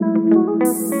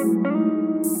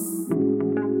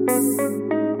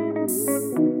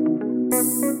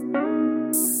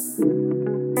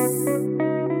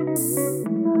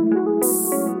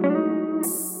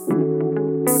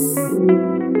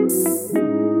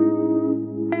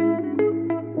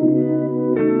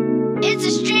It's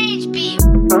a strange beat.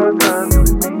 Sometimes we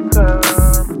think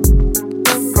time.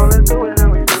 So let's do it how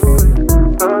we do it.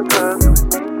 Sometimes we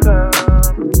think time.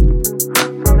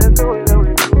 So let's do it how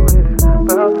we do it.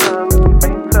 Sometimes we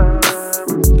think time.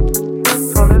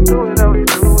 So let's do it how we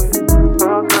do it.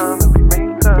 Sometimes we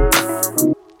think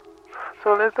time. So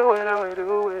let's do it how we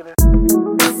do it.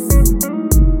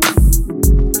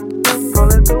 So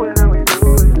let's do it how we do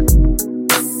it.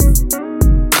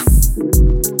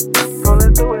 So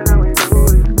let's do it how we do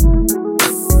it.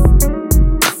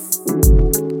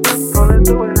 So let's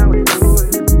do it how we do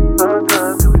it.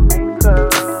 Sometimes we think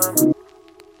time.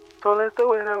 So let's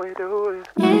do it how we do it.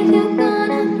 If you're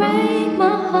gonna break my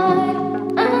heart,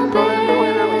 I'm better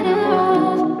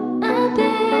off. I'm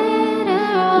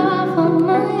better off on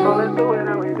my So let's own. do it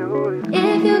how we do it.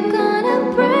 If you're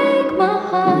gonna break my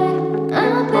heart,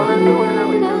 I'm better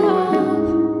off.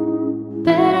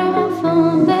 Better off,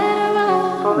 I'm better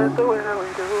off. So let's do it how we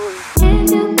do it.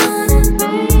 If you're gonna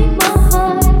break my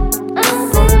heart,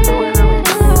 I'm So let's do it how we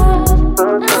do better off. it.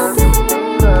 Sometimes we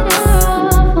think time.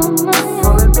 On my So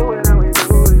own. let's do it how we do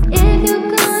it. If you're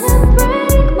gonna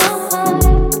break my heart,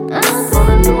 I'm So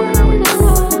let's do it how we do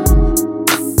it.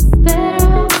 better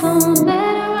off, I'm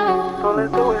better off. So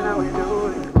let's do it how we do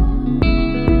it.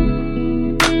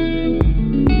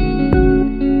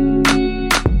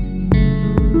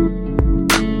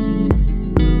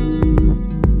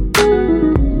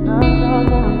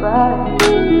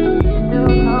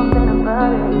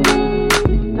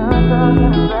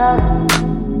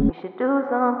 We should do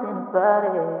something about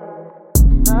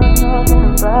it. Done talking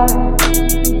about it.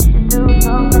 We should do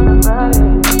something about it.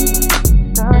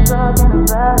 Done talking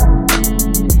about it.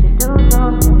 We should do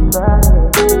something about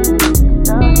it.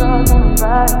 Done talking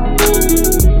about it.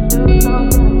 We should do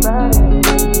something about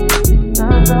it.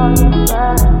 Done talking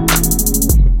about it.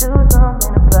 We should do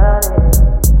something about it.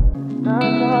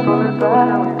 Done So let's talking do it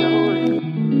how about we it. do it.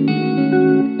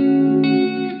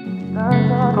 Done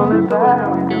So talking let's do it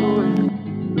how about we it. do it.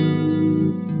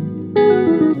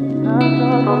 Done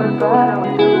So talking let's do it how about we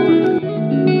it. do it.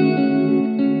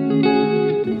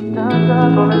 Done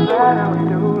So talking let's do it about how it. we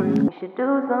do it. We should do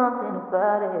something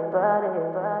about it, about it,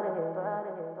 about it, about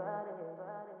it.